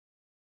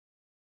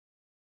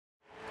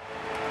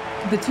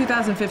The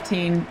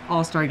 2015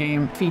 All-Star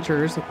Game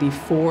features the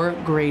 4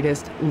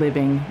 greatest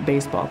living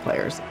baseball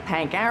players: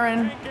 Hank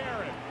Aaron,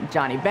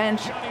 Johnny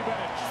Bench,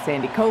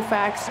 Sandy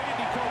Koufax,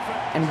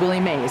 and Willie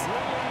Mays,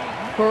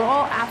 who are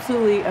all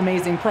absolutely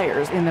amazing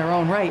players in their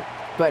own right.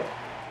 But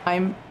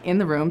I'm in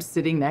the room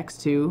sitting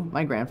next to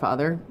my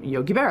grandfather,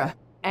 Yogi Berra,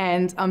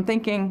 and I'm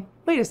thinking,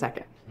 wait a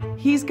second.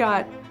 He's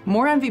got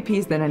more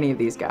MVPs than any of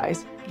these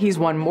guys. He's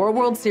won more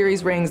World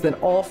Series rings than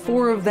all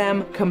 4 of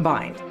them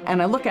combined.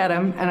 And I look at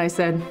him and I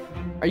said,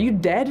 "Are you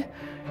dead?"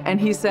 And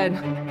he said,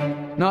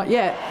 "Not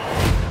yet."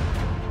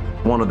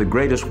 One of the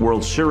greatest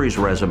World Series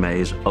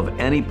resumes of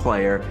any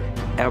player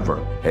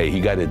ever. Hey, he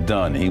got it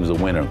done. He was a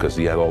winner because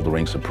he had all the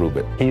rings to prove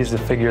it. He's the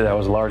figure that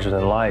was larger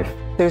than life.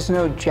 There's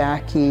no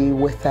Jackie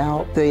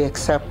without the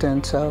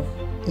acceptance of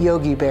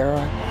Yogi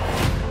Berra.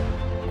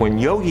 When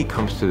Yogi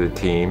comes to the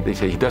team, they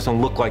say he doesn't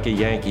look like a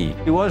Yankee.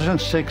 He wasn't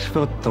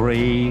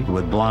 6'3"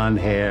 with blonde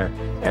hair.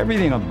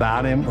 Everything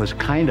about him was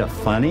kind of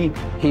funny.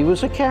 He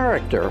was a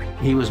character.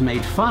 He was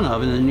made fun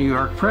of in the New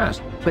York press.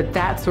 But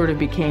that sort of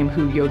became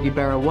who Yogi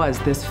Berra was,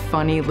 this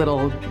funny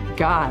little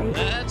guy.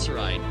 That's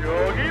right.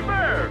 Yogi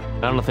Berra.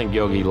 I don't think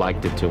Yogi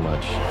liked it too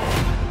much.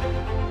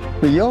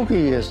 The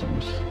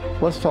Yogi-isms.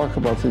 Let's talk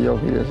about the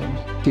Yogi-isms.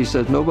 He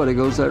said nobody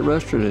goes to that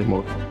restaurant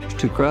anymore. It's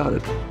too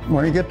crowded.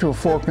 When you get to a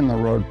fork in the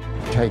road,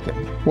 take it.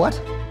 What?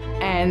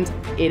 And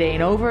it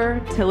ain't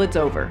over till it's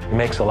over. It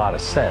makes a lot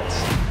of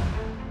sense.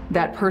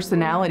 That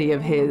personality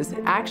of his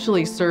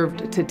actually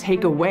served to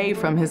take away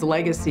from his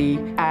legacy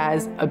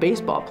as a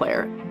baseball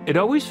player. It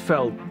always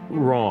felt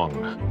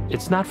wrong.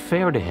 It's not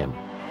fair to him.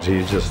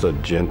 He's just a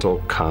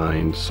gentle,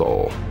 kind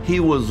soul. He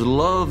was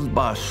loved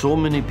by so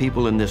many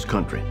people in this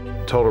country.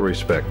 Total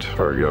respect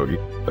for Yogi.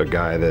 A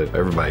guy that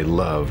everybody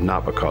loved,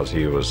 not because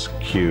he was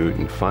cute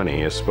and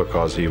funny, it's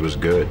because he was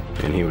good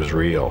and he was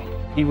real.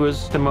 He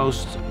was the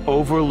most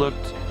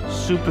overlooked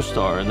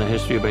superstar in the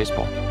history of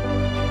baseball.